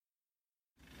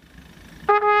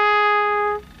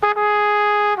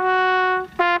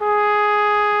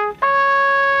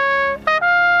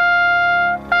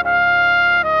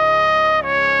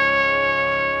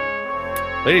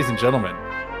Ladies and gentlemen,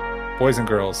 boys and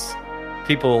girls,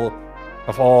 people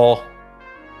of all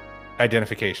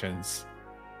identifications,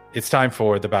 it's time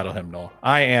for the Battle Hymnal.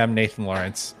 I am Nathan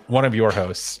Lawrence, one of your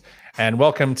hosts, and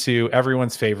welcome to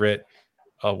everyone's favorite,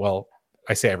 well,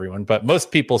 I say everyone, but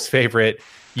most people's favorite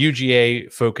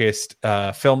UGA-focused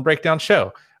film breakdown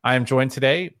show. I am joined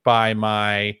today by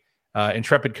my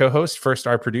intrepid co-host, first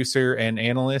our producer and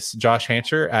analyst, Josh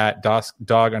Hancher at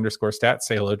dog_stats.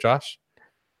 Say hello, Josh.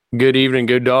 Good evening,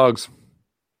 good dogs.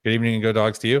 Good evening and go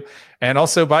dogs to you. And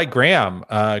also by Graham,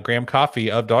 Graham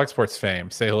Coffee of Dog Sports fame.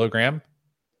 Say hello, Graham.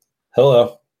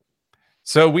 Hello.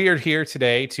 So we are here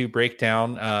today to break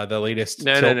down the latest.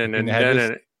 No.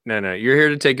 You're here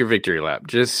to take your victory lap.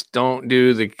 Just don't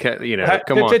do the, come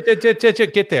on.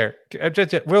 Get there.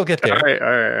 We'll get there.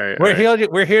 All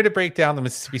right. We're here to break down the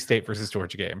Mississippi State versus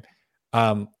Georgia game.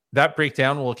 That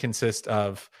breakdown will consist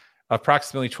of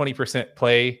approximately 20%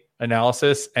 play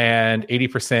analysis and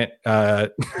 80%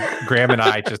 Graham and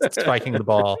I just spiking the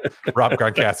ball, Rob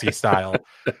Gronkowski style.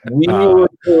 We were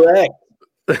correct.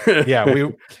 Yeah,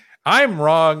 I'm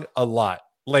wrong a lot.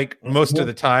 Like most of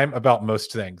the time about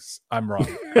most things, I'm wrong.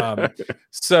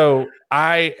 So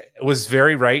I was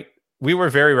very right. We were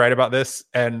very right about this,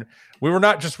 and we were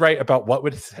not just right about what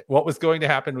was going to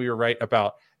happen. We were right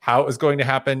about how it was going to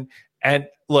happen. And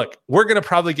look, we're going to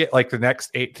probably get like the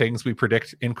next 8 things we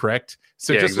predict incorrect.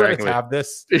 So let us have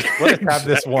this. Let us have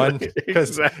this one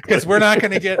because we're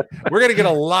going to get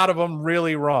a lot of them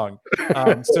really wrong.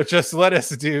 So just let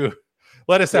us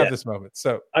have this moment.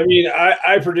 So I mean,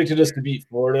 I predicted us to beat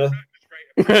Florida.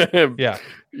 Yeah,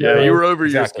 you were over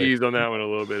your skis on that one a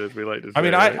little bit, as we like to say. I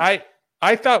mean, right?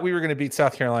 I thought we were going to beat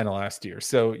South Carolina last year,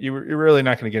 so you're really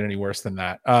not going to get any worse than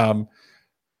that.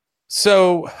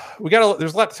 So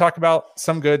there's a lot to talk about,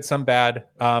 some good, some bad.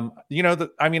 I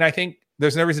think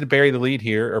there's no reason to bury the lead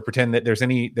here or pretend that there's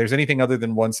anything other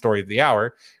than one story of the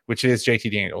hour, which is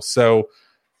JT Daniels. So,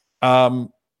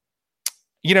 Graham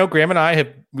and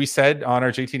I we said on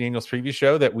our JT Daniels preview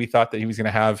show that we thought that he was going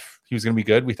to be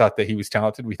good. We thought that he was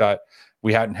talented. We thought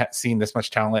we hadn't seen this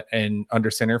much talent in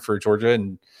under center for Georgia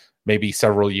in maybe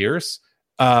several years.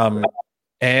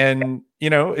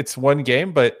 It's one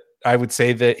game, but I would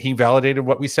say that he validated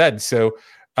what we said. So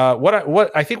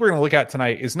what I think we're going to look at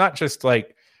tonight is not just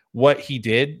like what he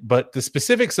did, but the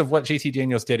specifics of what JT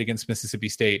Daniels did against Mississippi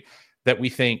State that we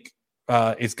think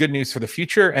is good news for the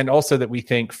future, and also that we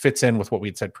think fits in with what we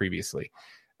had said previously.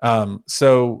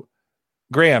 So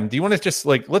Graham, do you want to just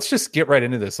let's just get right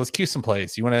into this. Let's cue some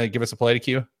plays. You want to give us a play to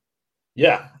cue?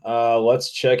 Yeah.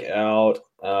 Let's check out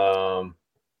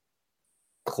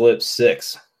clip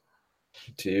 6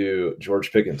 to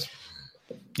George Pickens.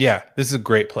 Yeah, this is a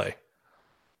great play.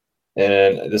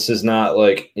 And this is not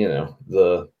like,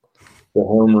 the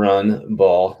home run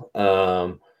ball.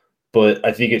 But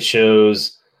I think it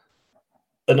shows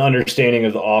an understanding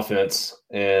of the offense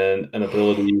and an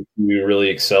ability to really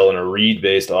excel in a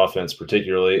read-based offense,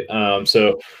 particularly.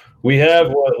 So we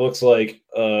have what looks like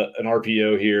an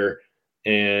RPO here,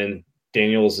 and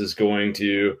Daniels is going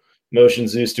to motion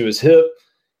Zeus to his hip.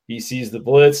 He sees the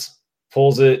blitz,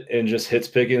 pulls it, and just hits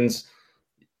Pickens.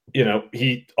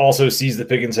 He also sees that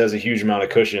Pickens has a huge amount of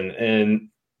cushion, and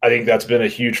I think that's been a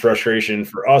huge frustration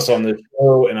for us on this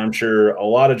show, and I'm sure a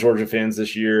lot of Georgia fans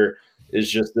this year, is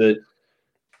just that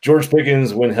George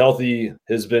Pickens, when healthy,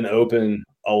 has been open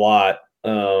a lot,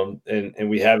 and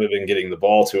we haven't been getting the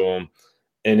ball to him.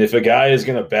 And if a guy is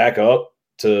going to back up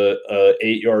to a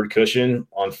 8-yard cushion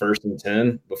on 1st and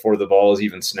 10 before the ball is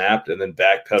even snapped and then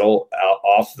backpedal out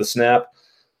off the snap,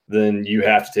 then you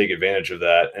have to take advantage of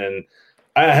that. And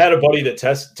I had a buddy that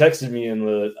texted me in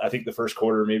the first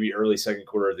quarter, maybe early second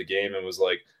quarter of the game, and was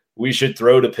like, we should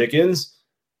throw to Pickens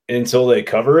until they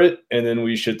cover it, and then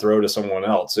we should throw to someone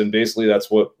else. And basically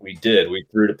that's what we did. We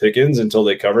threw to Pickens until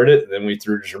they covered it, and then we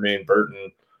threw to Jermaine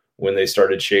Burton when they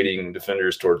started shading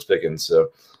defenders towards Pickens.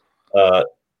 So a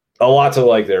lot to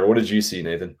like there. What did you see,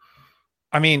 Nathan?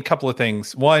 I mean, a couple of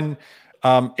things. One,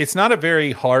 it's not a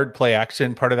very hard play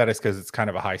action. Part of that is because it's kind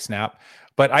of a high snap.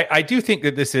 But I do think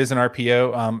that this is an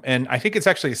RPO, and I think it's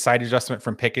actually a side adjustment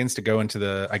from Pickens to go into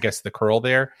the curl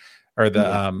there, or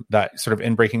that sort of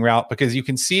in-breaking route, because you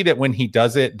can see that when he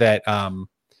does it, that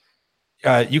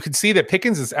you can see that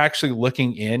Pickens is actually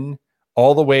looking in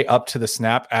all the way up to the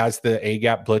snap as the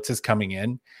A-gap blitz is coming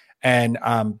in. And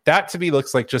that to me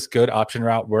looks like just good option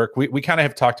route work. We kind of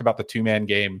have talked about the 2-man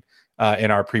game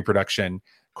in our pre-production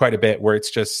quite a bit, where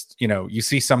it's just, you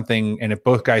see something, and if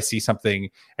both guys see something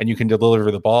and you can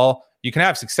deliver the ball, you can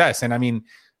have success. And I mean,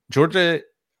 Georgia,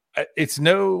 there's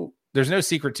no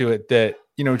secret to it that,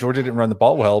 Georgia didn't run the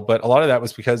ball well, but a lot of that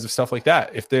was because of stuff like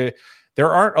that. If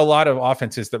there aren't a lot of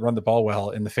offenses that run the ball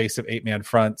well in the face of 8-man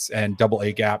fronts and double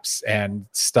A gaps and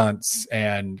stunts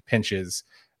and pinches.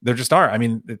 There just aren't. I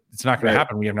mean, it's not going to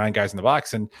happen. We have 9 guys in the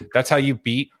box, and that's how you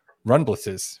beat run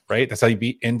blitzes, right? That's how you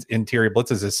beat interior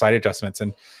blitzes, is side adjustments.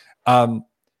 And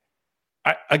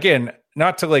again,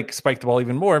 not to like spike the ball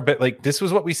even more, but like this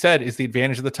was what we said is the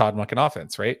advantage of the Todd Monken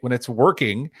offense, right? When it's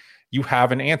working, you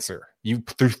have an answer. You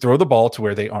throw the ball to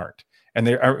where they aren't,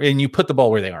 and you put the ball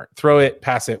where they aren't. Throw it,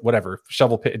 pass it, whatever,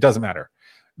 shovel pit. It doesn't matter.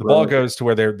 The ball goes to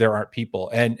where there aren't people.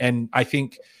 And I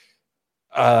think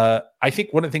one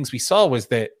of the things we saw was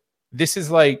that this is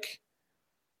like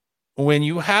when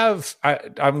you have.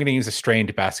 I'm going to use a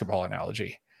strained basketball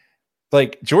analogy.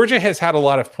 Like Georgia has had a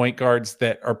lot of point guards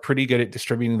that are pretty good at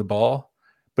distributing the ball,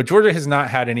 but Georgia has not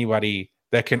had anybody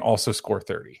that can also score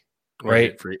 30,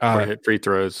 right? Or hit free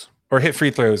throws. Or hit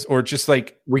free throws, or just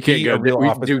like we can't go.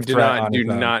 Do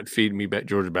not feed me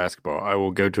Georgia basketball. I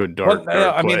will go to a dark.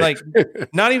 Well, I mean, like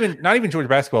not even Georgia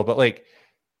basketball, but like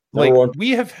we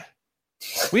have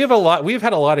a lot. We have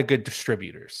had a lot of good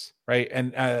distributors, right?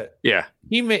 And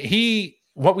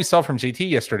what we saw from JT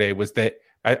yesterday was that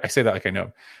I say that like I know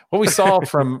what we saw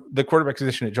from the quarterback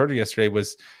position at Georgia yesterday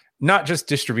was not just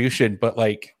distribution, but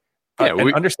like.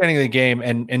 Understanding the game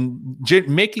and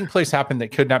making plays happen that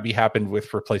could not be happened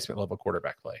with replacement level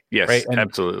quarterback play. Yes, right?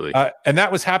 absolutely. And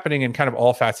that was happening in kind of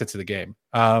all facets of the game.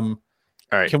 All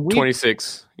right,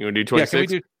 26. You want to do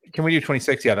 26? Yeah, can we do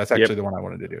 26? Yeah, that's actually the one I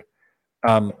wanted to do.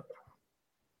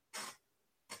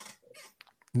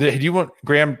 Do you want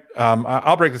Graham?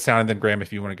 I'll break this down, and then Graham,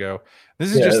 if you want to go.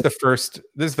 This is just the first.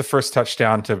 This is the first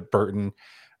touchdown to Burton.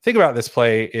 Think about this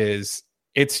play.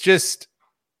 It's just.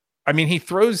 I mean, he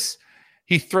throws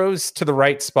to the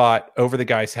right spot over the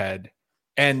guy's head,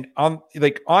 and on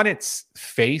its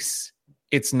face,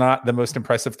 it's not the most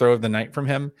impressive throw of the night from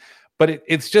him, but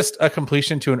it's just a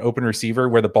completion to an open receiver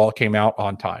where the ball came out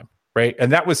on time, right?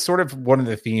 And that was sort of one of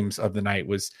the themes of the night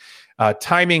was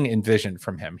timing and vision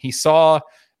from him. He saw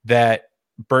that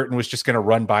Burton was just going to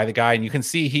run by the guy, and you can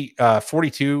see he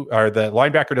 42 or the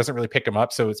linebacker doesn't really pick him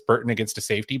up, so it's Burton against a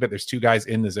safety, but there's 2 guys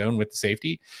in the zone with the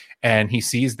safety, and he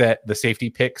sees that the safety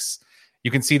picks. You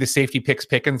can see the safety picks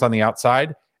Pickens on the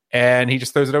outside, and he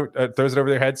just throws it over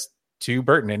their heads to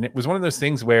Burton. And it was one of those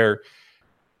things where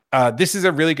this is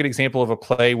a really good example of a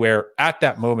play where at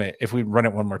that moment, if we run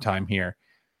it one more time here,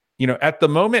 at the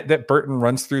moment that Burton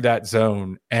runs through that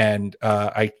zone, and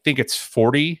I think it's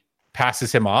 40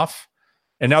 passes him off.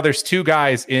 And now there's 2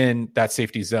 guys in that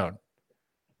safety zone.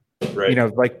 Right.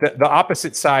 Like the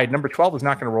opposite side, number 12 is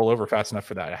not going to roll over fast enough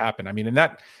for that to happen. I mean, and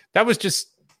that was just,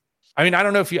 I mean, I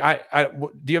don't know if do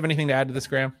you have anything to add to this,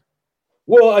 Graham?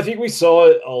 Well, I think we saw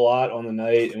it a lot on the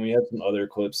night, and we have some other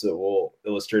clips that will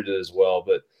illustrate it as well.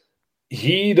 But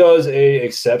he does a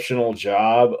exceptional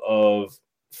job of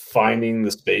finding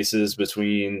the spaces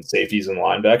between safeties and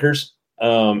linebackers.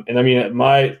 And I mean,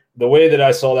 the way that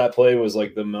I saw that play was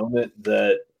like the moment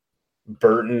that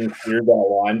Burton cleared that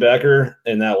linebacker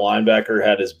and that linebacker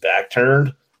had his back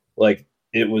turned, like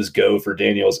it was go for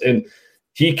Daniels. And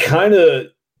he kind of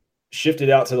shifted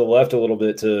out to the left a little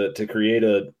bit to create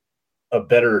a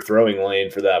better throwing lane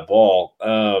for that ball.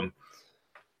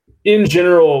 In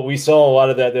general, we saw a lot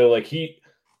of that though. Like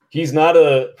he's not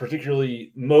a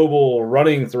particularly mobile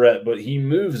running threat, but he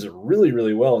moves really,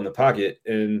 really well in the pocket.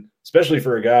 And especially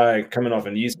for a guy coming off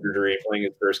a knee surgery, playing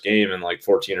his first game in like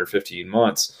 14 or 15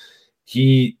 months,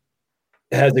 he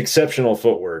has exceptional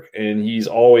footwork, and he's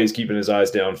always keeping his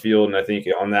eyes downfield. And I think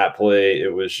on that play,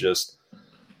 it was just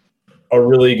a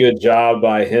really good job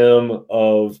by him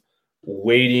of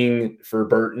waiting for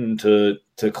Burton to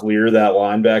clear that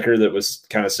linebacker that was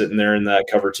kind of sitting there in that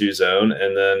cover 2 zone.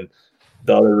 And then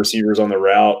the other receivers on the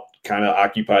route kind of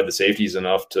occupied the safeties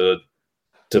enough to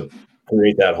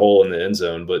create that hole in the end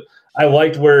zone. But I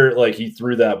liked where like he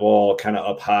threw that ball kind of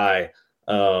up high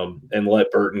and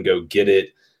let Burton go get it.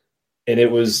 And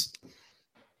it was,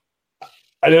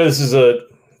 I know this is a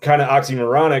kind of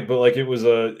oxymoronic, but like it was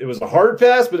a hard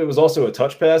pass, but it was also a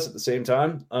touch pass at the same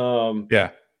time.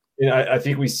 And I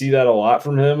think we see that a lot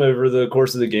from him over the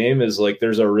course of the game is like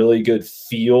there's a really good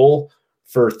feel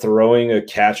for throwing a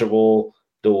catchable,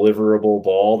 deliverable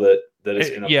ball that is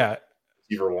in a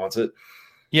receiver wants it.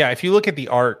 Yeah, if you look at the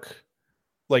arc,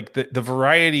 like the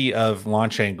variety of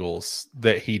launch angles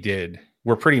that he did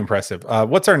were pretty impressive.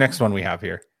 What's our next one we have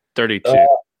here? 32.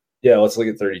 Yeah, let's look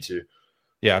at 32.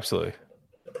 Yeah, absolutely.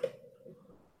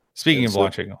 Speaking of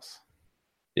launch angles.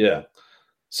 Yeah.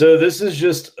 So this is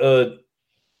just a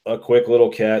quick little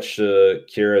catch to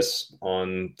Karras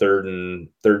on third and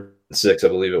 6, I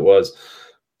believe it was.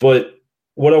 But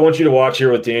what I want you to watch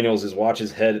here with Daniels is watch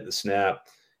his head at the snap.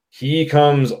 He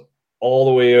comes all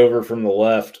the way over from the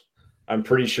left. I'm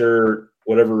pretty sure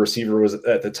whatever receiver was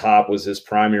at the top was his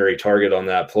primary target on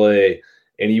that play,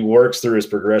 and he works through his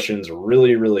progressions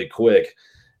really, really quick.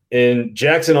 And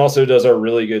Jackson also does a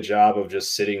really good job of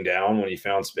just sitting down when he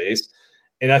found space.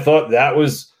 And I thought that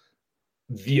was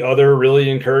the other really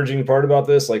encouraging part about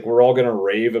this. Like, we're all going to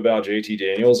rave about JT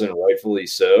Daniels, and rightfully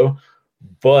so.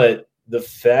 But the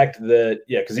fact that,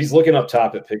 because he's looking up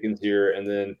top at Pickens here, and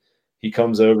then he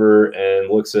comes over and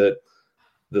looks at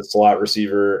the slot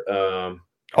receiver.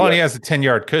 And he has a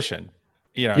 10-yard cushion.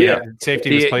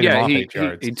 Safety was playing him off 8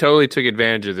 yards. He totally took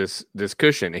advantage of this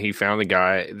cushion. He found the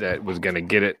guy that was going to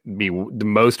get it, be the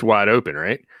most wide open,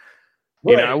 right?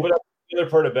 But the other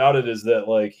part about it is that,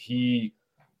 like, he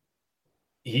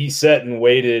sat and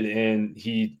waited, and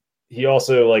he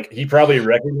also, like, he probably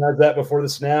recognized that before the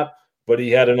snap, but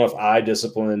he had enough eye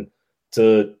discipline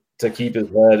to keep his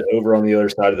head over on the other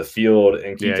side of the field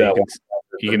and keep that.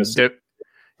 You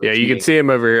can see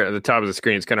him over here at the top of the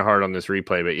screen. It's kind of hard on this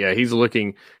replay, but yeah, he's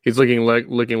looking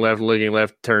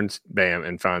left, turns, bam,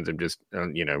 and finds him. Just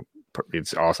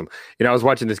it's awesome. I was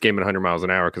watching this game at 100 miles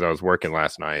an hour because I was working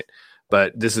last night.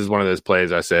 But this is one of those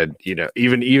plays I said,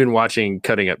 even watching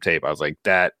cutting up tape, I was like,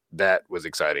 that was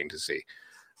exciting to see.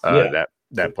 That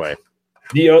play.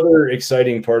 The other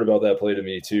exciting part about that play to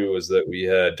me too was that we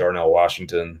had Darnell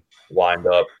Washington lined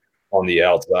up on the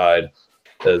outside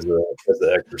as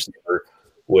the X receiver,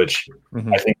 which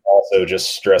I think also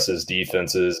just stresses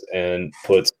defenses and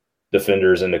puts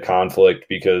defenders into conflict,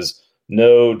 because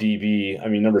no DB,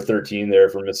 number 13 there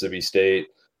for Mississippi State,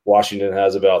 Washington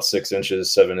has about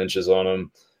 7 inches on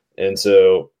him. And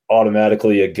so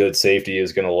automatically a good safety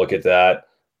is going to look at that,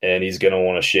 and he's going to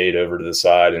want to shade over to the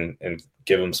side and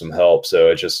give him some help. So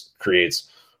it just creates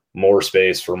more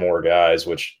space for more guys,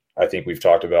 which I think we've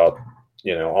talked about,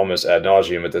 almost ad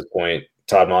nauseum at this point.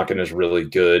 Todd Monken is really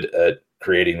good at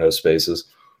creating those spaces.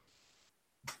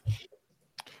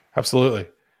 Absolutely.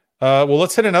 Well,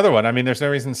 let's hit another one. There's no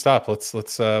reason to stop. Let's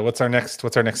what's our next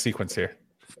sequence here?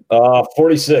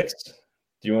 46. Do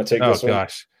you want to take this one? Oh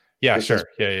gosh. Yeah, this sure.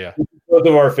 Yeah. Both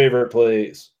of our favorite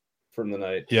plays from the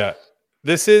night. Yeah.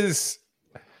 This is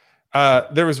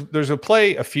there's a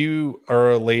play a few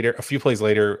plays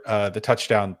later, the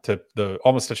touchdown to the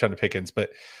almost touchdown to Pickens.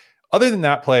 But other than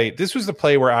that play, this was the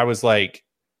play where I was like,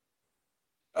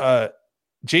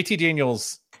 JT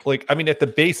Daniels, at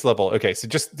the base level. Okay, so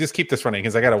just keep this running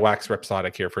because I got to wax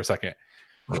Rhapsodic here for a second.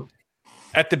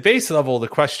 At the base level, the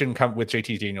question with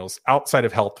JT Daniels outside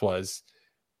of health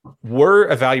were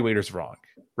evaluators wrong,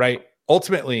 right?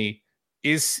 Ultimately,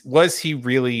 was he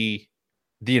really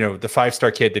the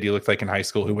 5-star kid that he looked like in high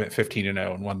school who went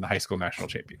 15-0 and won the high school national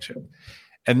championship?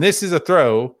 And this is a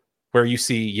throw where you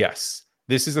see, yes,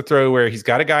 this is a throw where he's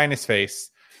got a guy in his face.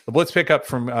 The blitz pickup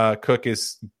from Cook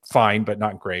is fine, but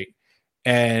not great.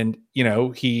 And,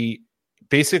 he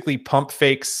basically pump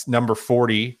fakes number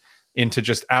 40 into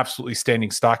just absolutely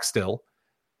standing stock still,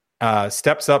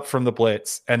 steps up from the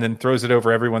blitz, and then throws it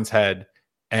over everyone's head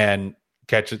and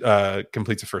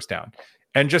completes a first down.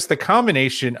 And just the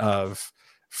combination of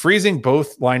freezing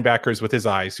both linebackers with his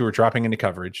eyes who are dropping into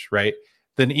coverage, right?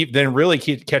 Then really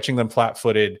catching them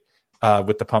flat-footed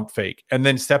with the pump fake, and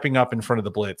then stepping up in front of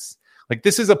the blitz.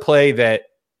 This is a play that,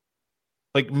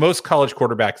 most college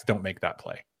quarterbacks don't make that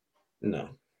play. No.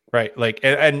 Right.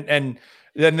 And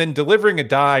then delivering a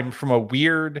dime from a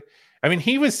weird,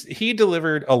 he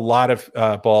delivered a lot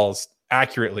of balls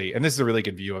accurately. And this is a really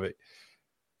good view of it.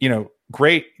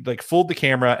 Great, fooled the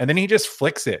camera, and then he just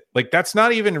flicks it. That's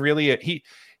not even really it.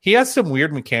 He has some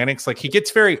weird mechanics. He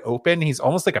gets very open. He's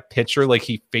almost like a pitcher.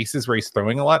 He faces where he's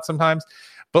throwing a lot sometimes.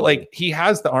 But he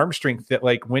has the arm strength that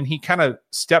when he kind of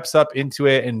steps up into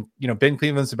it, and Ben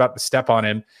Cleveland's about to step on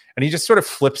him, and he just sort of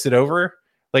flips it over.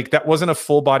 That wasn't a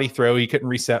full body throw. He couldn't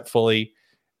reset fully,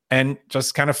 and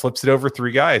just kind of flips it over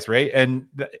 3 guys, right? And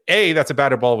that's a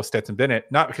batted ball with Stetson Bennett,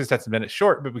 not because Stetson Bennett's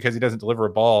short, but because he doesn't deliver a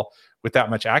ball with that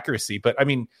much accuracy. But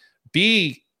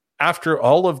B, after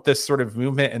all of this sort of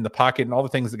movement in the pocket and all the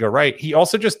things that go right, he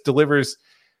also just delivers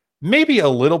maybe a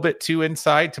little bit too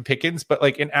inside to Pickens, but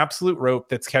an absolute rope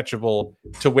that's catchable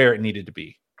to where it needed to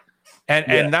be.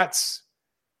 And that's,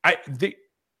 I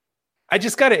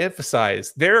just got to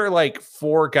emphasize, there are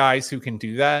 4 guys who can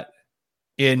do that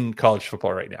in college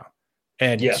football right now.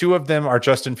 And 2 of them are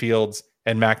Justin Fields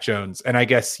and Mac Jones. And I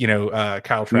guess,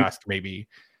 Kyle Trask, maybe.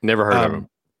 Never heard of him.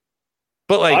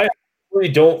 But I really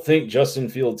don't think Justin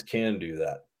Fields can do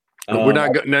that. We're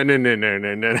not going. No. No.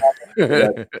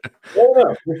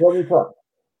 Just let me talk.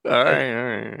 All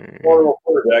right.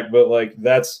 Quarterback, but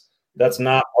that's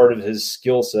not part of his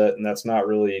skill set, and that's not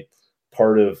really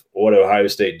part of what Ohio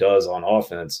State does on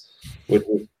offense, which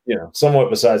is, somewhat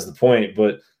besides the point.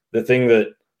 But the thing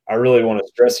that I really want to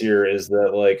stress here is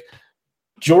that, like,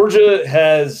 Georgia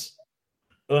has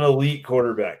an elite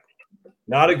quarterback.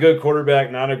 Not a good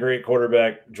quarterback, not a great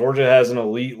quarterback. Georgia has an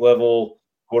elite level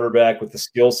quarterback with the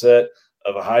skill set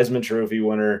of a Heisman Trophy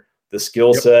winner, the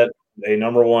skill set, a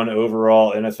number 1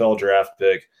 overall NFL draft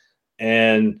pick.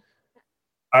 And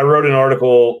I wrote an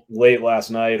article late last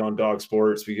night on Dog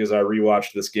Sports because I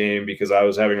rewatched this game because I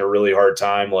was having a really hard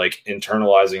time like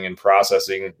internalizing and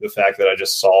processing the fact that I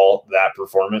just saw that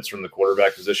performance from the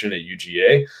quarterback position at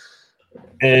UGA.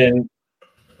 And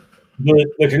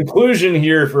the conclusion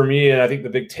here for me, and I think the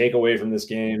big takeaway from this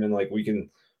game, and like we can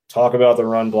talk about the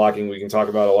run blocking, we can talk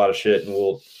about a lot of shit, and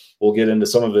we'll get into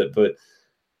some of it, but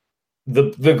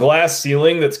the glass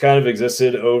ceiling that's kind of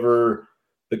existed over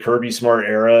the Kirby Smart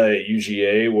era at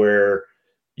UGA, where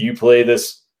you play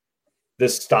this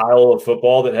style of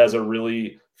football that has a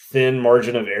really thin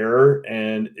margin of error,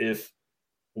 and if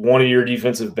one of your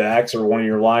defensive backs or one of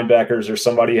your linebackers or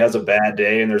somebody has a bad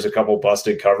day and there's a couple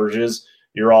busted coverages,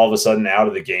 you're all of a sudden out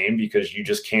of the game because you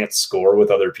just can't score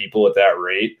with other people at that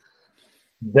rate.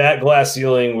 That glass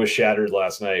ceiling was shattered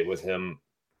last night with him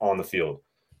on the field.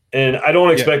 And I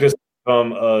don't expect us to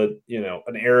become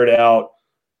an aired out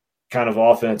kind of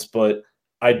offense, but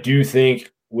I do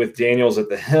think with Daniels at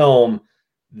the helm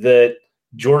that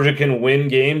Georgia can win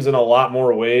games in a lot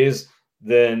more ways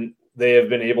than they have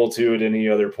been able to at any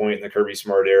other point in the Kirby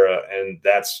Smart era, and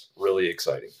that's really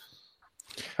exciting.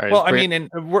 Right, well, I mean, and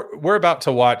we're about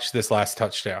to watch this last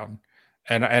touchdown,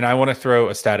 and I want to throw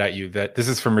a stat at you that this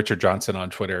is from Richard Johnson on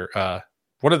Twitter,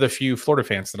 one of the few Florida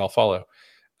fans that I'll follow.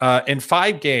 In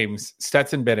 5 games,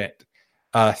 Stetson Bennett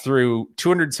threw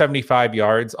 275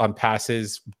 yards on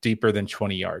passes deeper than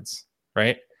 20 yards.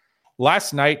 Right.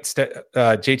 Last night,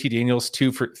 JT Daniels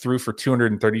threw for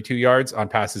 232 yards on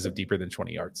passes of deeper than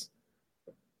 20 yards.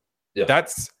 Yeah,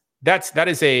 that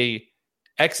is a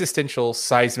existential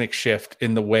seismic shift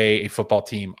in the way a football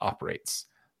team operates,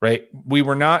 right? We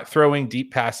were not throwing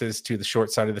deep passes to the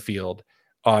short side of the field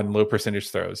on low percentage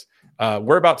throws.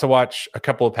 We're about to watch a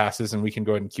couple of passes, and we can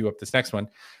go ahead and queue up this next one,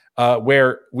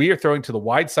 where we are throwing to the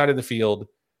wide side of the field,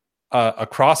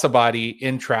 across a body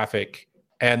in traffic,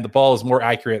 and the ball is more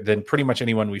accurate than pretty much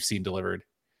anyone we've seen delivered.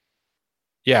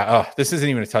 Yeah, this isn't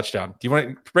even a touchdown. Do you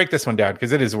want to break this one down?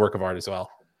 Because it is a work of art as well.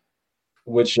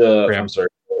 Which, I'm sorry.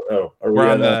 Oh, we're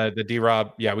on the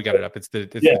D-Rob. Yeah, we got it up. It's the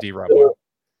D-Rob one.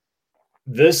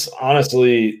 This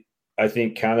honestly, I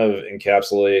think, kind of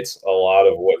encapsulates a lot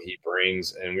of what he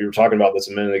brings. And we were talking about this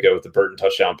a minute ago with the Burton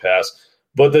touchdown pass.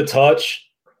 But the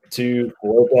touch to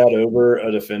float that over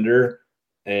a defender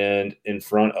and in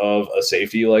front of a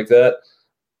safety like that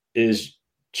is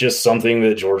just something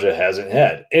that Georgia hasn't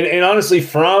had. And honestly,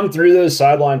 Fromm threw those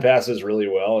sideline passes really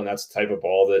well, and that's the type of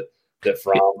ball that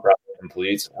Fromm probably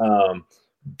completes.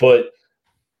 But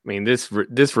I mean, this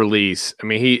release, I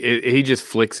mean, he just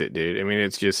flicks it, dude. I mean,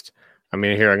 it's just, I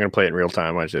mean, here, I'm going to play it in real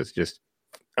time. Watch this. Just,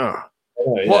 Oh,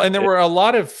 yeah. Well, and there were a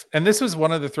lot of, and this was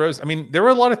one of the throws. I mean, there were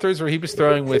a lot of throws where he was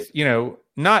throwing with,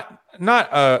 not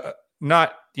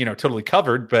totally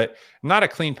covered, but not a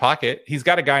clean pocket. He's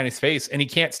got a guy in his face and he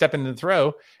can't step into the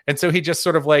throw. And so he just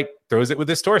sort of like throws it with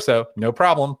his torso. No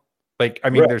problem. Like, I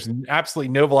mean, There's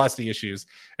absolutely no velocity issues.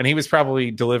 And he was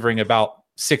probably delivering about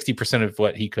 60% of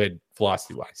what he could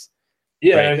velocity wise.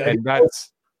 Yeah. Right? And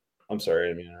that's, I'm sorry. I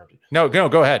didn't mean to interrupt you. No,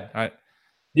 go ahead.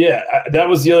 That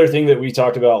was the other thing that we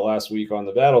talked about last week on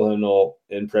the Battle Hymnal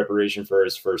in preparation for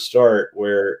his first start,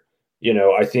 where,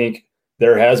 I think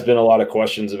there has been a lot of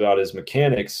questions about his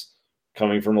mechanics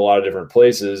coming from a lot of different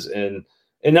places, and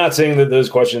not saying that those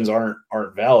questions aren't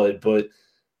valid, but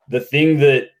the thing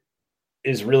that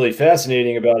is really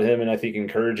fascinating about him, and I think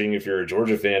encouraging if you're a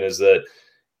Georgia fan, is that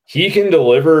he can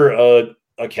deliver a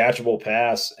catchable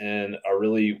pass and a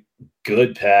really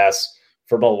good pass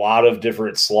from a lot of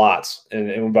different slots.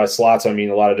 And by slots, I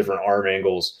mean a lot of different arm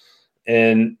angles.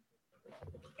 And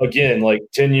again, like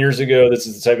 10 years ago, this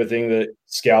is the type of thing that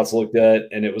scouts looked at,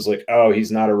 and it was like, oh,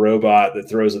 he's not a robot that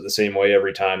throws it the same way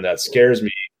every time. That scares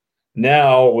me.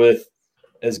 Now, with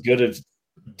as good as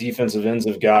defensive ends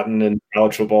have gotten in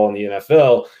college football and the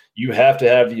NFL, you have to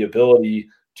have the ability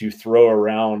to throw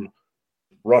around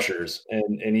rushers,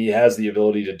 and he has the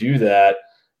ability to do that.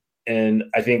 And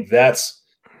I think that's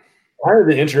part of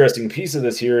the interesting piece of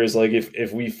this here is like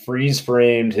if we freeze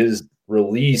framed his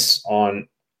release on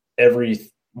every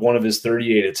one of his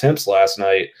 38 attempts last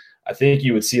night, I think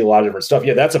you would see a lot of different stuff.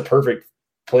 Yeah, that's a perfect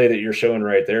play that you're showing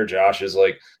right there, Josh, is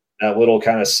like that little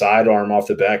kind of sidearm off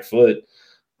the back foot.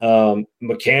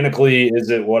 Mechanically, is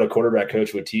it what a quarterback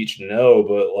coach would teach? No,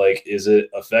 but like, is it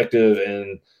effective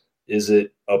and is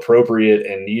it appropriate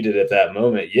and needed at that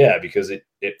moment? Yeah, because it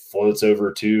floats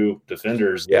over two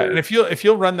defenders. Yeah, and if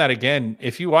you'll run that again,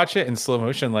 if you watch it in slow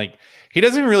motion, like he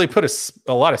doesn't really put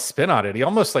a lot of spin on it. He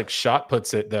almost like shot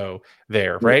puts it though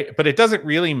there, right? But it doesn't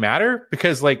really matter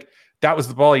because like that was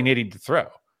the ball he needed to throw.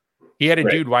 He had a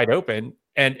dude wide open,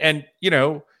 and you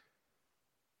know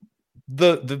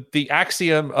the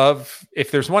axiom of,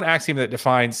 if there's one axiom that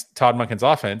defines Todd Monken's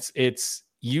offense, it's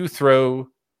you throw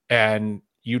and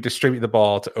you distribute the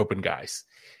ball to open guys.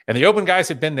 And the open guys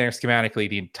have been there schematically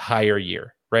the entire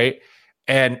year, right?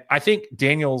 And I think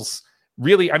Daniels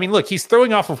really, I mean, look, he's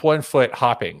throwing off of 1 foot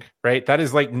hopping, right? That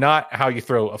is like not how you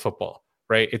throw a football,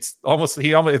 right? It's almost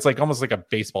like a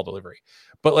baseball delivery.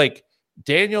 But like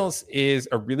Daniels is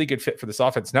a really good fit for this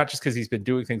offense, not just because he's been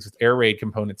doing things with air raid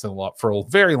components for a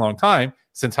very long time,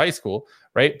 since high school,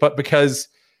 right? But because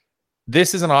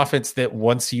this is an offense that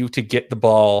wants you to get the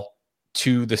ball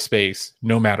to the space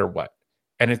no matter what.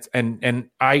 And it's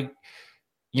I,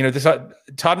 you know, this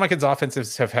Todd Monken's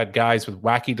offenses have had guys with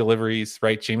wacky deliveries,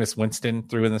 right? Jameis Winston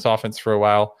threw in this offense for a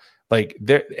while. Like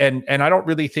there, and I don't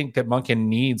really think that Monken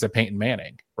needs a Peyton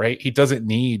Manning, right? He doesn't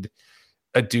need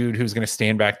a dude who's going to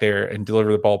stand back there and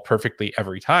deliver the ball perfectly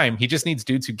every time. He just needs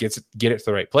dudes who get it to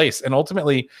the right place. And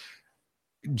ultimately,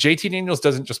 JT Daniels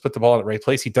doesn't just put the ball in the right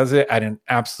place. He does it at an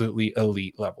absolutely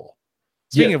elite level.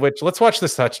 Speaking of which, let's watch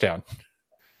this touchdown.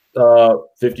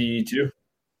 52.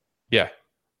 Yeah.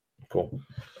 Cool.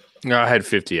 No, I had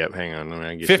 50 up. Hang on.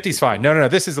 50's fine. No.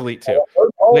 This is elite too.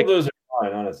 All of those are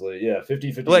fine, honestly. Yeah.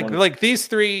 50, 51. Like these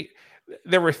three,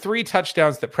 there were 3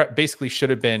 touchdowns that basically should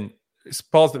have been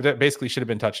balls that basically should have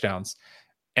been touchdowns.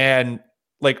 And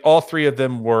like all 3 of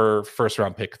them were first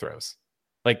round pick throws.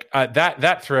 Like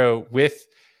that throw with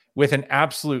an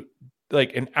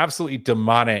absolutely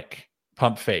demonic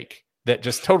pump fake that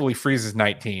just totally freezes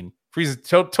 19.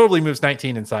 Totally moves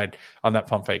 19 inside on that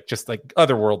pump fake, just like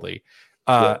otherworldly.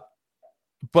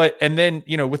 But and then,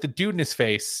 you know, with the dude in his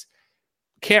face,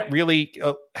 can't really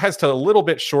has to a little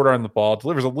bit shorter on the ball,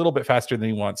 delivers a little bit faster than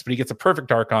he wants, but he gets a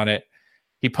perfect arc on it.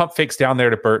 He pump fakes down there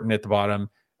to Burton at the bottom,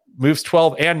 moves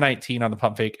 12 and 19 on the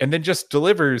pump fake, and then just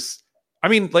delivers. I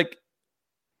mean, like,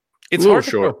 it's hard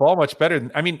to throw a ball much better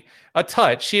than, I mean, a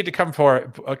touch. He had to come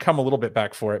a little bit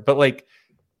back for it, but like,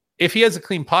 if he has a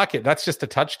clean pocket, that's just a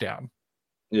touchdown.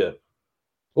 Yeah.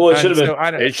 Well, it should have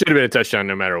been. It should have been a touchdown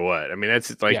no matter what. I mean,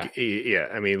 that's like, yeah.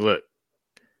 I mean, look.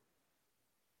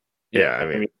 Yeah, I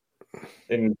mean,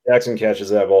 and Jackson catches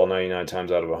that ball 99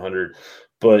 times out of 100.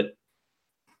 But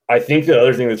I think the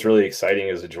other thing that's really exciting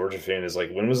as a Georgia fan is,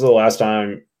 like, when was the last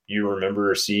time you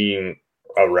remember seeing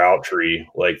a route tree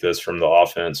like this from the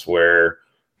offense, where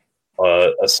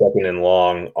a second and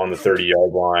long on the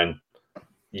 30-yard line,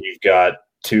 you've got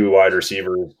 2 wide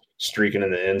receivers streaking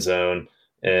in the end zone,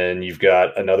 and you've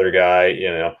got another guy, you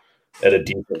know, at a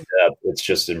decent depth. It's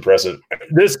just impressive.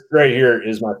 This right here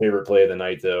is my favorite play of the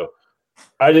night, though.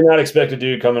 I did not expect a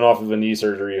dude coming off of a knee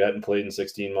surgery who hadn't played in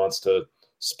 16 months to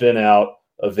spin out,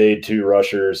 evade 2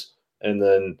 rushers, and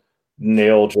then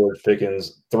nail George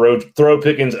Pickens, throw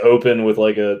Pickens open with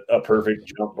like a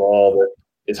perfect jump ball that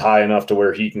is high enough to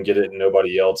where he can get it and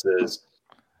nobody else is.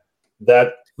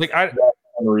 That's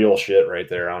unreal shit right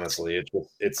there, honestly.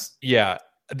 It's yeah.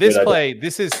 This play,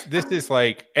 this is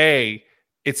like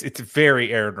it's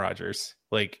very Aaron Rodgers.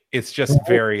 Like, it's just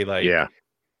very like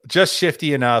just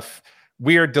shifty enough,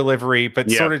 weird delivery, but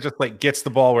sort of just like gets the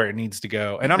ball where it needs to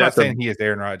go. And I'm not saying he is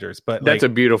Aaron Rodgers, but that's a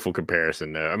beautiful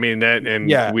comparison, though. I mean, that,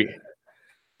 and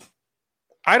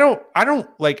I don't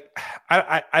like,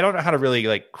 I don't know how to really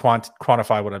like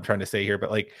quantify what I'm trying to say here,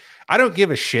 but like, I don't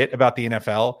give a shit about the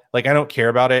NFL. Like, I don't care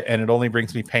about it, and it only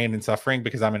brings me pain and suffering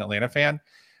because I'm an Atlanta fan.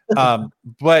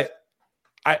 But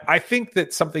I think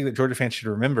that something that Georgia fans should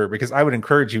remember, because I would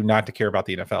encourage you not to care about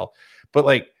the NFL, but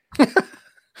like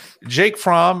Jake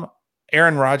Fromm,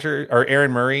 Aaron Rodgers, or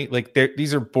Aaron Murray, like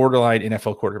these are borderline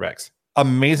NFL quarterbacks,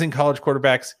 amazing college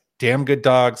quarterbacks, damn good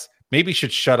dogs. Maybe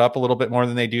should shut up a little bit more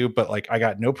than they do, but like, I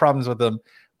got no problems with them,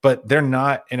 but they're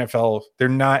not NFL. They're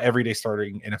not everyday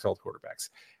starting NFL quarterbacks.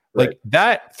 Right. Like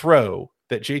that throw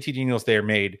that JT Daniels there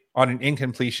made on an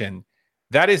incompletion,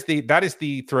 that is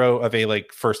the throw of a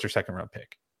like first or second round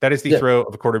pick. That is the throw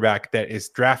of a quarterback that is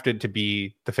drafted to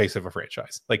be the face of a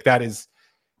franchise. Like, that is,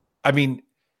 I mean,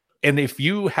 and if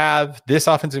you have this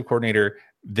offensive coordinator,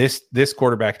 this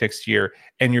quarterback next year,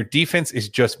 and your defense is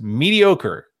just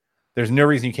mediocre, there's no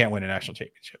reason you can't win a national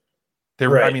championship.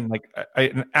 I mean, like,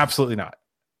 absolutely not.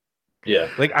 Yeah.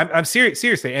 Like I'm serious,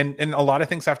 seriously. And a lot of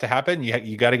things have to happen.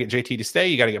 You got to get JT to stay.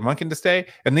 You got to get Monken to stay.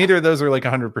 And neither of those are like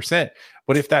 100%.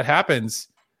 But if that happens,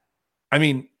 I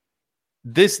mean,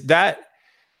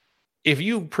 if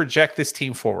you project this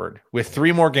team forward with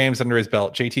 3 more games under his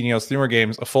belt, JT Neal's 3 more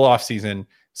games, a full off season,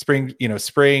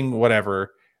 spring,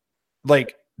 whatever,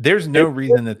 like there's no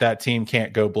reason that team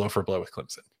can't go blow for blow with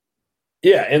Clemson.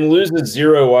 Yeah. And loses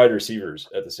 0 wide receivers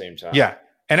at the same time. Yeah.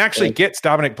 And actually gets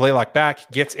Dominic Blaylock back,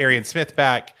 gets Arian Smith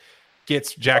back,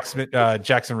 gets Jackson,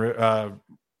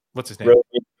 what's his name?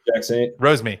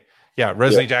 Rosemy. Yeah,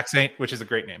 Rosemy Jackson, which is a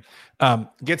great name.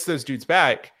 Gets those dudes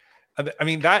back. I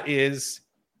mean, that is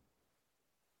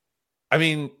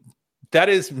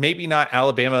maybe not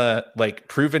Alabama like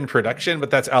proven production, but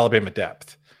that's Alabama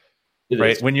depth.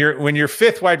 Right? When your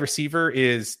 5th wide receiver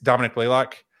is Dominic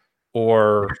Blaylock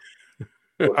or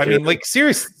I mean, like,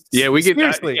 seriously. Yeah,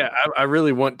 seriously. I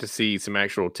really want to see some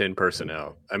actual 10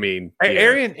 personnel. I mean,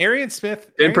 Arian Smith.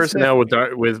 10 personnel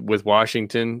with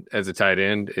Washington as a tight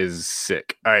end is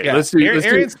sick. All right, let's do.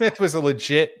 Arian Smith was a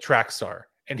legit track star,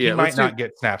 and he might not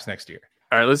get snaps next year.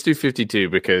 All right, let's do 52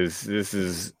 because this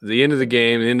is the end of the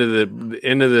game, end of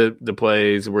the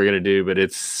plays we're gonna do, but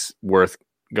it's worth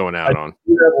going out on.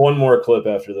 We have one more clip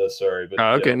after this. Sorry, but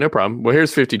okay, no problem. Well,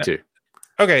 here's 52.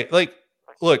 Okay, like,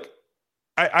 look.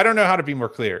 I don't know how to be more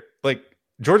clear. Like,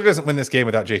 Georgia doesn't win this game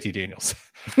without JT Daniels.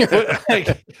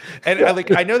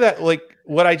 I know that like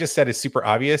what I just said is super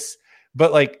obvious,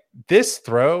 but like this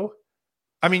throw,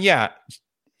 I mean,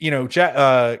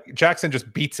 Jackson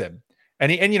just beats him,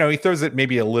 and he throws it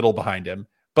maybe a little behind him,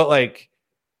 but like,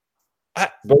 but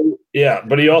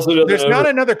he also doesn't. There's not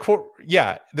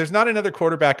another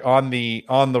quarterback on the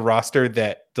roster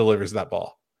that delivers that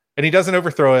ball, and he doesn't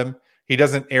overthrow him. He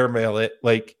doesn't airmail it.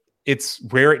 Like, it's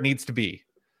where it needs to be.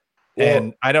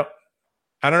 And I don't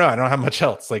know. I don't have much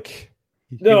else. Like,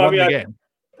 the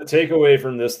takeaway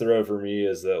from this throw for me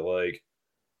is that, like,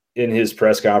 in his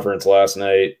press conference last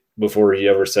night, before he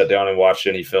ever sat down and watched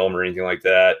any film or anything like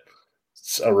that,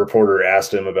 a reporter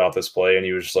asked him about this play, and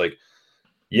he was just like,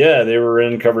 yeah, they were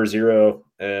in cover 0,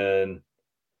 and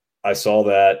I saw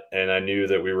that, and I knew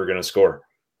that we were going to score.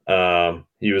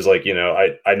 He was like,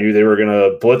 I knew they were going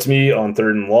to blitz me on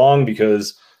 3rd and long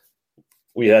because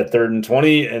we had 3rd and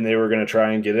 20, and they were going to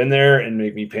try and get in there and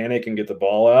make me panic and get the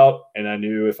ball out. And I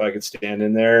knew if I could stand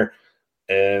in there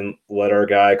and let our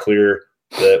guy clear,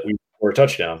 that we were a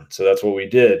touchdown. So that's what we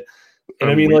did. And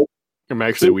I'm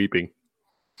actually weeping.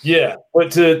 Yeah,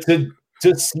 but to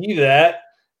see that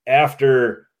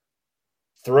after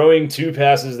throwing 2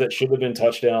 passes that should have been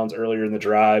touchdowns earlier in the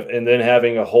drive, and then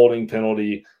having a holding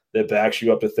penalty that backs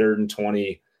you up to 3rd and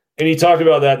 20. And he talked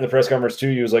about that in the press conference too.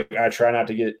 He was like, I try not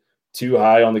to get too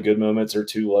high on the good moments or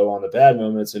too low on the bad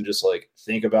moments, and just like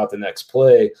think about the next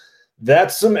play.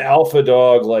 That's some alpha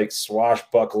dog, like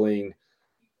swashbuckling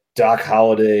Doc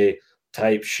Holliday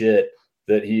type shit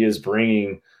that he is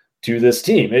bringing to this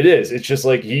team. It is. It's just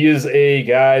like he is a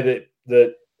guy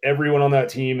that everyone on that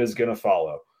team is going to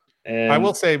follow. And I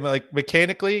will say, like,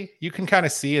 mechanically, you can kind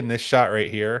of see in this shot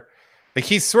right here, like,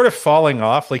 he's sort of falling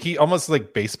off. Like, he almost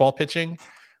like baseball pitching.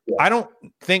 Yeah. I don't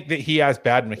think that he has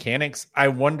bad mechanics. I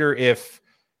wonder if,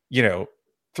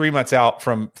 3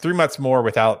 months more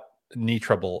without knee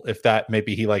trouble, if that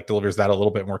maybe he like delivers that a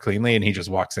little bit more cleanly and he just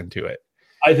walks into it.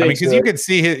 I think because you could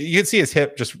see his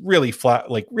hip just really flat,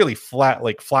 like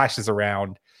flashes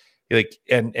around, like,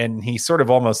 and he sort of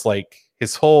almost like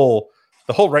the whole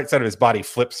right side of his body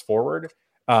flips forward,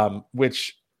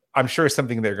 which I'm sure is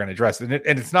something they're going to address. And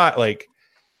it's not like,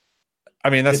 I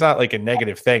mean, that's not like a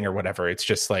negative thing or whatever. It's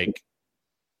just like,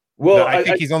 well, I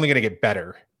think he's only going to get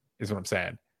better, is what I'm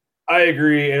saying. I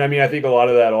agree. And I mean, I think a lot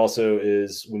of that also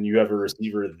is when you have a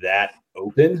receiver that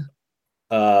open,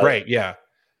 right? Yeah.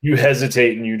 You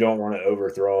hesitate and you don't want to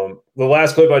overthrow him. The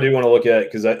last clip I do want to look at,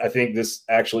 because I think this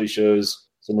actually shows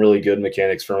some really good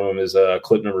mechanics from him, is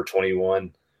clip number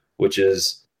 21, which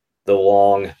is the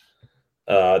long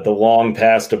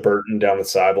pass to Burton down the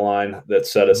sideline that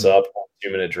set us up on a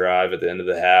 2-minute drive at the end of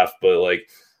the half. But like,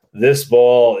 this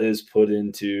ball is put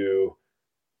into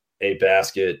a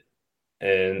basket,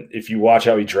 and if you watch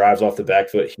how he drives off the back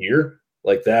foot here,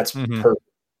 like, that's perfect.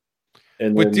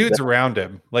 And with dudes around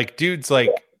him, like dudes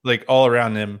like all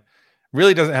around him,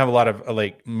 really doesn't have a lot of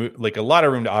like a lot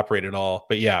of room to operate at all.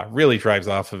 But yeah, really drives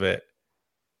off of it.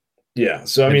 Yeah.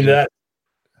 So I mean,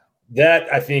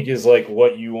 that I think is like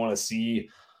what you want to see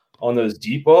on those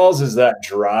deep balls, is that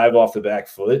drive off the back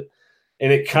foot.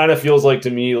 And it kind of feels like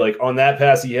to me, like on that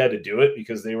pass, he had to do it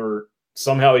because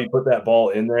somehow he put that ball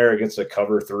in there against a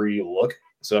cover 3 look.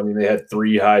 So, I mean, they had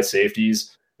 3 high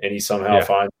safeties and he somehow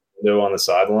finds a window on the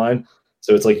sideline.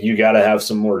 So it's like you got to have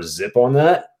some more zip on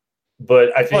that.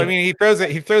 But I think, well, I mean, he throws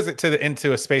it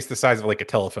into a space the size of like a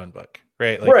telephone book,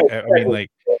 right? Like, right. I mean, like,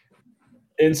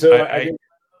 and so I think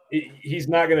he's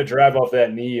not going to drive off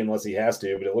that knee unless he has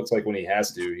to. But it looks like when he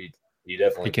has to, he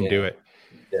definitely can do it.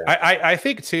 Yeah. I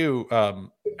think too,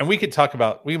 and we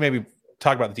maybe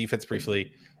talk about the defense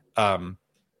briefly,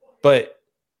 but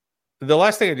the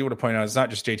last thing I do want to point out is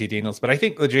not just JT Daniels, but I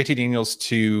think the JT Daniels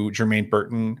to Jermaine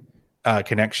Burton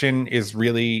connection is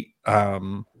really,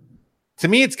 to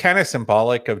me, it's kind of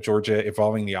symbolic of Georgia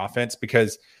evolving the offense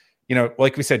because, you know,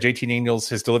 like we said, JT Daniels,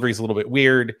 his delivery is a little bit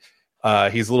weird.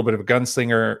 He's a little bit of a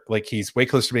gunslinger. Like he's way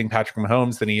closer to being Patrick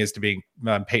Mahomes than he is to being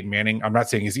Peyton Manning. I'm not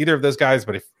saying he's either of those guys,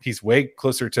 but if he's way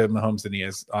closer to Mahomes than he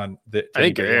is on the. I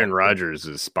think Aaron Rodgers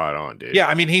is spot on, dude. Yeah,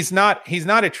 I mean he's not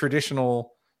a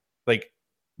traditional like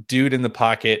dude in the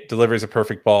pocket delivers a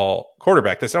perfect ball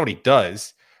quarterback. That's not what he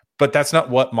does. But that's not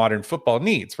what modern football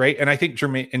needs, right? And I think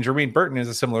Jermaine Burton is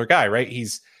a similar guy, right?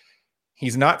 He's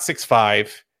not 6'5",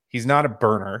 he's not a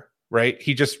burner, right?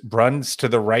 He just runs to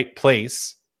the right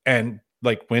place and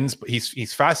like wins.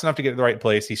 He's fast enough to get to the right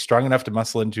place. He's strong enough to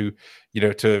muscle into, you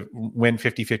know, to win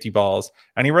 50-50 balls.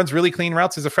 And he runs really clean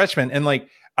routes as a freshman. And like,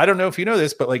 I don't know if you know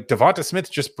this, but like Devonta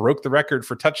Smith just broke the record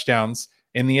for touchdowns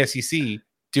in the SEC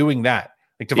doing that.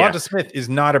 Like Devonta Smith is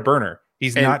not a burner.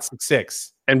 He's not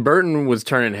 6'6". And Burton was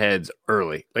turning heads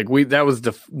early. Like that was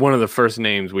one of the first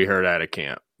names we heard out of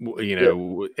camp, you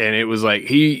know, and it was like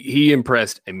he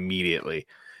impressed immediately.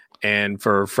 And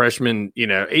for a freshman, you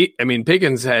know, I mean,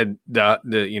 Pickens had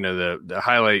the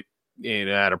highlight, you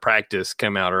know, out of practice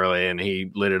come out early and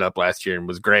he lit it up last year and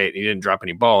was great. He didn't drop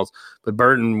any balls, but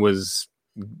Burton was,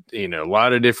 you know, a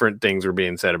lot of different things were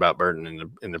being said about Burton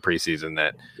in the preseason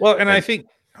I think,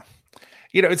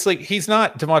 you know, it's like he's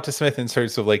not Devonta Smith in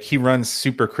terms of like he runs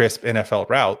super crisp NFL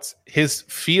routes. His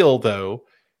feel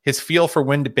for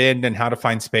when to bend and how to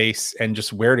find space and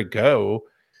just where to go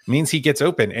means he gets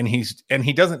open and he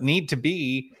doesn't need to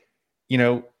be, you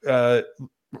know,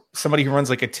 somebody who runs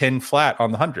like a 10 flat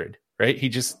on the 100, right?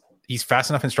 He's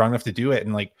fast enough and strong enough to do it.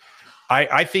 And like,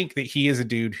 I think that he is a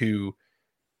dude who,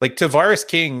 like Tavares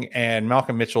King and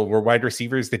Malcolm Mitchell were wide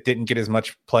receivers that didn't get as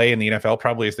much play in the NFL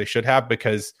probably as they should have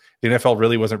because the NFL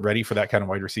really wasn't ready for that kind of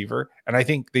wide receiver. And I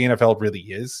think the NFL really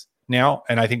is now.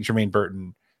 And I think Jermaine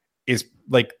Burton is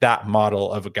like that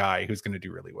model of a guy who's going to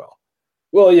do really well.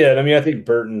 Well, yeah. I mean, I think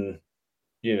Burton,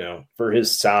 you know, for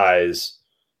his size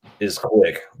is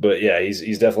quick, but yeah,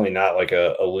 he's definitely not like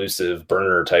a elusive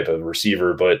burner type of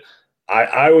receiver. But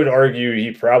I would argue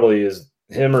he probably is.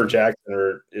 Him or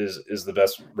Jackson is the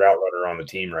best route runner on the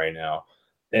team right now.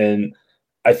 And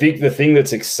I think the thing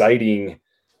that's exciting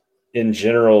in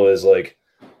general is like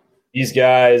these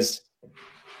guys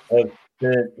have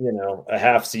spent, you know, a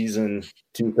half season,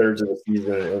 2/3 of the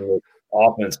season in the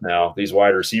offense now. These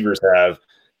wide receivers have.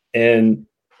 And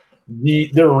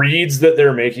the reads that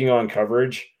they're making on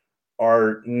coverage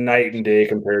are night and day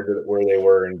compared to where they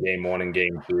were in game 1 and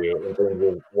game 2 in terms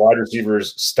of wide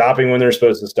receivers stopping when they're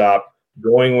supposed to stop,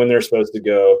 going when they're supposed to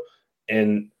go,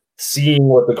 and seeing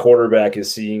what the quarterback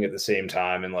is seeing at the same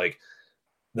time. And like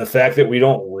the fact that we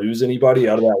don't lose anybody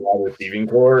out of that wide receiving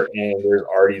core and there's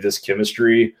already this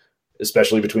chemistry,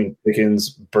 especially between Pickens,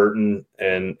 Burton,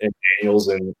 and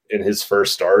Daniels in his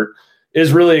first start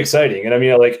is really exciting. And I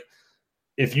mean, like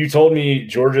if you told me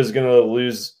Georgia's going to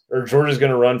lose or Georgia's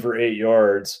going to run for 8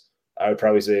 yards, I would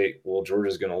probably say, well,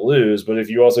 Georgia's going to lose. But if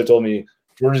you also told me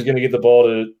Georgia's going to get the ball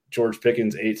to George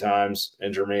Pickens 8 times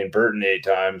and Jermaine Burton 8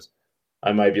 times,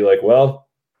 I might be like, well,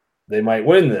 they might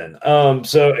win then.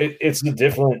 So it's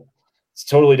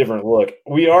totally different look.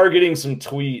 We are getting some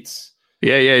tweets.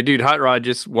 Yeah, dude. Hot Rod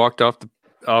just walked off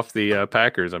the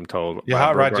Packers, I'm told. Yeah,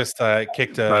 Hot Rod just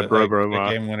kicked a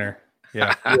game winner.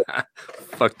 Yeah.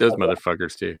 Fuck those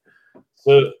motherfuckers too.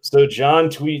 So John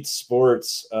Tweets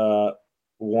Sports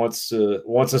wants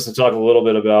us to talk a little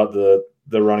bit about the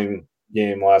running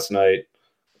game last night,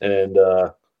 and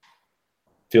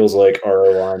feels like our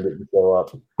O-line didn't show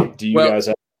up. Do you guys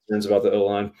have concerns about the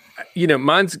O-line? You know,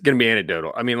 mine's going to be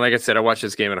anecdotal. I mean, like I said, I watched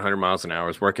this game at 100 miles an hour. I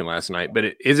was working last night, but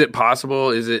is it possible?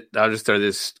 I'll just throw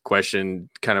this question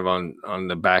kind of on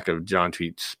the back of John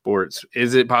Tweets Sports.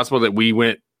 Is it possible that we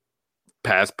went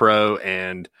pass pro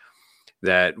and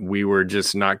that we were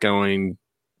just not going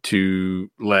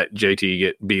to let JT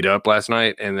get beat up last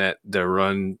night and that the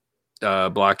run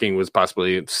blocking was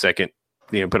possibly second,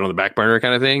 put on the back burner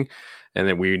kind of thing, and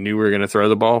that we knew we were going to throw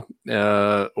the ball,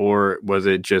 or was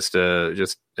it just a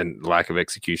lack of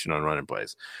execution on running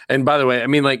plays? And by the way, I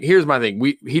mean, like, here's my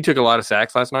thing. He took a lot of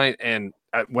sacks last night, and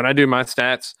when I do my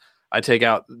stats, I take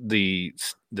out the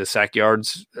sack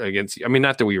yards against. I mean,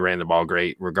 not that we ran the ball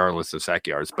great, regardless of sack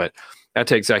yards, but I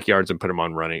take sack yards and put them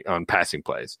on passing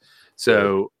plays.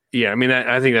 So yeah, I mean,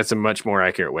 I think that's a much more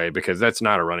accurate way because that's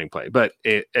not a running play. But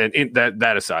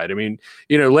that aside, I mean,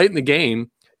 late in the game,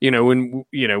 when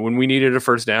we needed a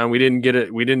first down, we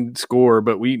didn't score,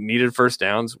 but we needed first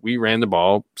downs. We ran the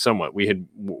ball somewhat. We had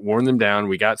worn them down.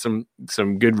 We got some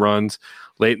good runs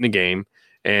late in the game.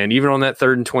 And even on that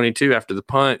 3rd and 22 after the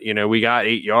punt, we got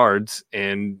 8 yards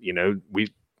and,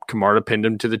 Camarda pinned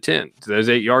him to the 10. So those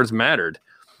 8 yards mattered.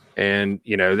 And,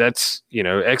 that's,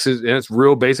 it's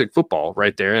real basic football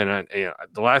right there. And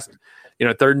the last,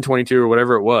 3rd and 22 or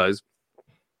whatever it was,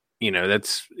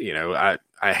 that's,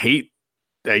 I hate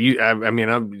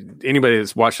that anybody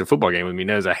that's watched a football game with me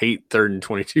knows I hate 3rd and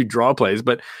 22 draw plays,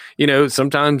 but,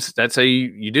 sometimes that's how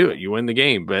you do it. You win the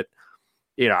game. But,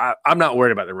 I'm not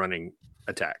worried about the running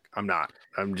attack.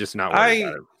 I'm just not worried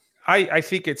about it. I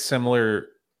think it's similar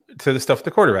to the stuff with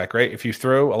the quarterback, right? If you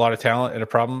throw a lot of talent at a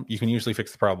problem, you can usually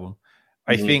fix the problem.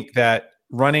 I think that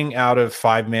running out of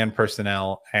 5-man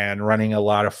personnel and running a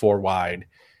lot of 4 wide,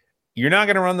 you're not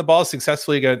going to run the ball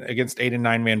successfully against 8 and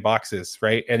 9-man boxes,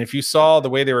 right? And if you saw the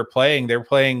way they were playing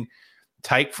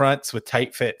tight fronts with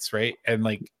tight fits, right? And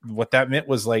like what that meant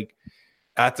was like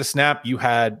at the snap, you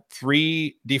had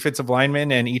 3 defensive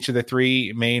linemen in each of the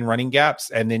 3 main running gaps,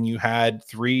 and then you had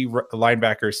 3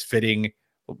 linebackers fitting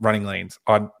running lanes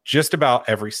on just about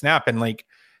every snap. And like,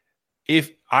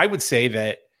 if I would say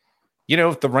that,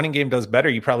 if the running game does better,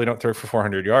 you probably don't throw for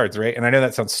 400 yards, right? And I know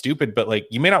that sounds stupid, but like,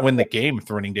 you may not win the game if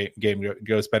the running game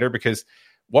goes better, because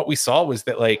what we saw was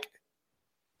that like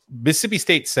Mississippi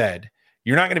State said,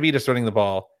 you're not going to beat us running the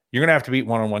ball. You're going to have to beat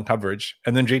one-on-one coverage.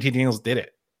 And then JT Daniels did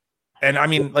it. And I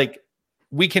mean, like,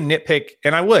 we can nitpick,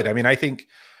 and I would. I mean, I think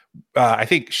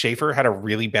Schaefer had a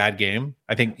really bad game.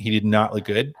 I think he did not look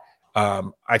good.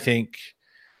 I think,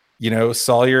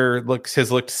 Sawyer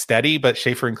has looked steady, but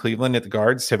Schaefer and Cleveland at the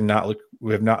guards have not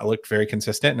looked very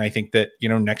consistent. And I think that,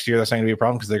 next year that's not going to be a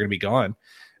problem because they're going to be gone.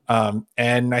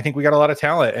 And I think we got a lot of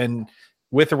talent, and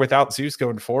with or without Zeus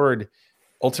going forward,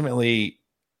 ultimately,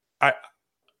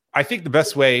 I think the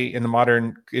best way in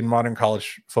modern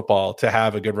college football to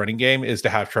have a good running game is to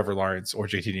have Trevor Lawrence or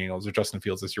JT Daniels or Justin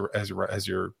Fields as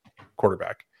your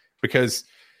quarterback, because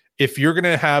if they're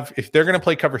going to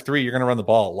play cover 3, you're going to run the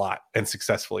ball a lot and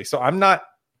successfully. So I'm not,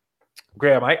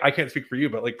 Graham, I can't speak for you,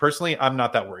 but like personally, I'm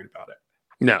not that worried about it.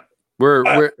 No, we're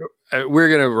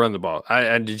going to run the ball. I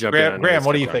had to jump in. Graham,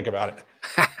 what do you think about it?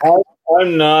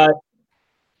 I'm not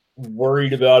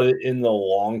worried about it in the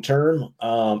long term.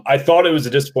 I thought it was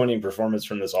a disappointing performance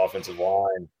from this offensive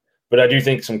line, but I do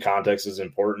think some context is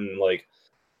important. Like,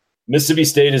 Mississippi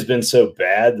State has been so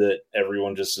bad that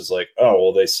everyone just is like, oh,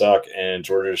 well, they suck and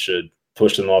Georgia should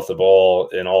push them off the ball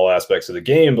in all aspects of the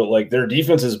game. But like, their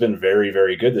defense has been very,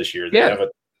 very good this year. They have a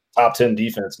top 10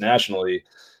 defense nationally.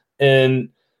 And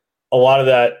a lot of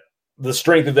that, the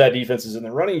strength of that defense is in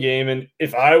the running game. And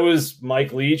if I was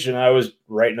Mike Leach and I was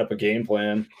writing up a game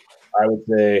plan, I would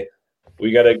say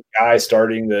we got a guy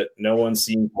starting that no one's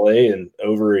seen play in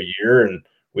over a year, and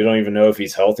we don't even know if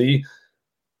he's healthy.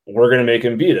 We're going to make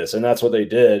him beat us. And that's what they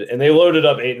did. And they loaded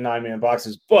up 8 and 9-man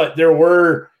boxes, but there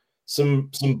were some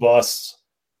busts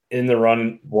in the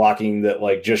run blocking that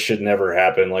like just should never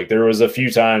happen. Like, there was a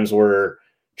few times where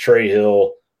Trey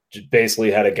Hill basically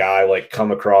had a guy like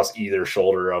come across either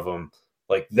shoulder of him.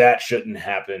 Like, that shouldn't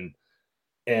happen.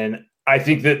 And I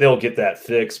think that they'll get that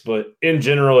fixed, but in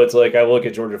general, it's like, I look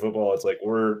at Georgia football, it's like,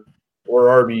 we're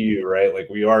RBU, right? Like,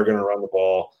 we are going to run the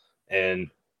ball, and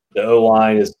the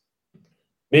O-line is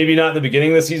maybe not in the beginning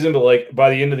of the season, but like by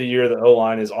the end of the year, the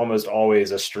O-line is almost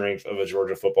always a strength of a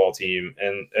Georgia football team.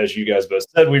 And as you guys both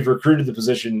said, we've recruited the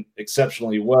position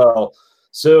exceptionally well.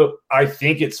 So I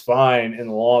think it's fine in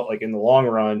the long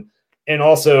run. And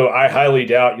also, I highly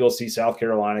doubt you'll see South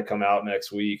Carolina come out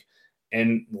next week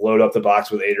and load up the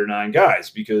box with 8 or 9 guys,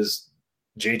 because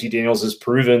JT Daniels has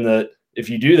proven that if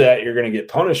you do that, you're going to get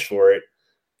punished for it.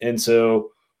 And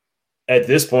so at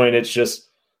this point, it's just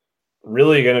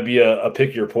really going to be a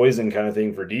pick your poison kind of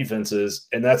thing for defenses.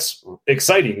 And that's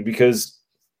exciting because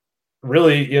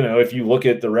really, if you look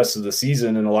at the rest of the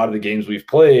season and a lot of the games we've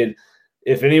played,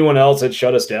 if anyone else had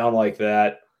shut us down like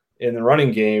that in the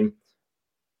running game,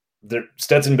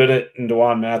 Stetson Bennett and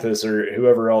Dewan Mathis or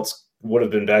whoever else would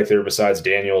have been back there besides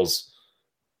Daniels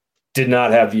did not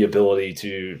have the ability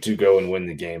to go and win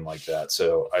the game like that.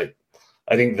 So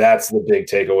I think that's the big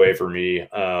takeaway for me.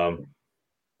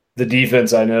 The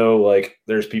defense, I know, like,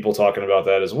 there's people talking about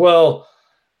that as well.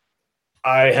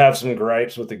 I have some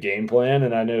gripes with the game plan,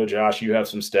 and I know, Josh, you have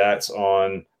some stats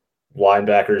on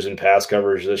linebackers in pass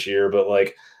coverage this year, but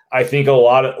like I think a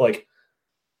lot of like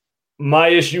my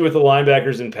issue with the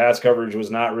linebackers in pass coverage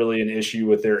was not really an issue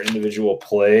with their individual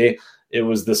play. It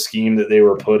was the scheme that they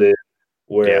were put in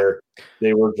where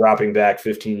they were dropping back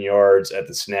 15 yards at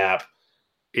the snap.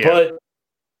 Yeah. But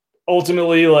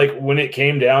ultimately, like when it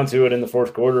came down to it in the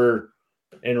fourth quarter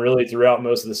and really throughout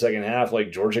most of the second half,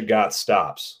 like Georgia got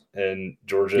stops and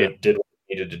Georgia did what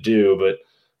it needed to do.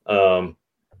 But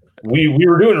we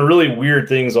were doing really weird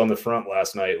things on the front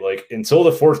last night. Like until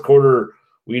the fourth quarter,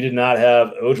 we did not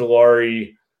have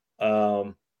Ojulari,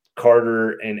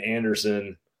 Carter, and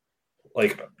Anderson,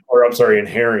 and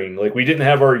Herring. Like we didn't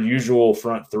have our usual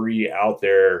front three out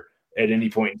there at any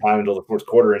point in time until the fourth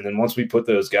quarter. And then once we put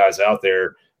those guys out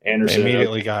there, Anderson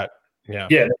immediately that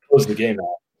closed the game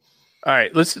out. All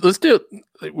right, let's do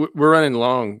it. We're running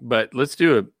long, but let's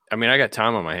do it. I mean, I got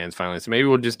time on my hands finally, so maybe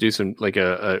we'll just do some like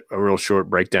a real short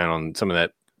breakdown on some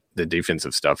of the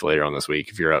defensive stuff later on this week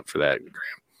if you're up for that, Graham.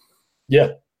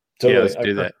 Yeah, totally. Yeah, let's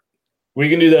do that. We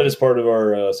can do that as part of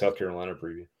our South Carolina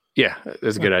preview. Yeah,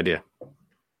 that's a good idea. All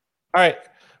right.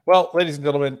 Well, ladies and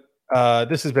gentlemen,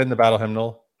 this has been the Battle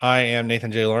Hymnal. I am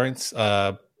Nathan J. Lawrence,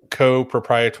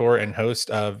 co-proprietor and host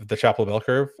of the Chapel Bell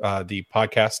Curve, the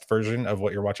podcast version of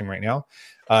what you're watching right now.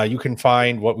 You can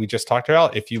find what we just talked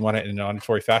about if you want it in an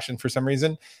auditory fashion for some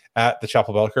reason at the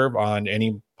Chapel Bell Curve on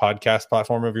any podcast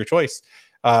platform of your choice.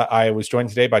 I was joined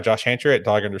today by Josh Hancher at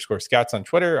dog_scats on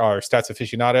Twitter, our stats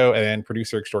aficionado and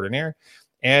producer extraordinaire,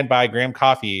 and by Graham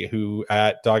Coffey, who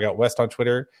at Dog Out West on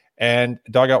Twitter and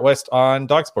Dog Out West on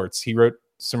Dog Sports. He wrote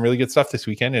some really good stuff this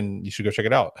weekend, and you should go check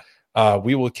it out.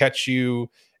 We will catch you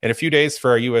in a few days for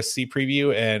our USC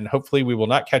preview, and hopefully we will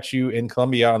not catch you in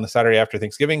Columbia on the Saturday after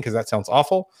Thanksgiving because that sounds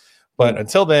awful. But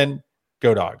until then,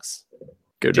 go Dogs.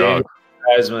 Go Dogs.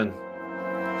 Heisman.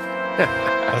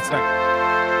 That's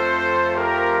not.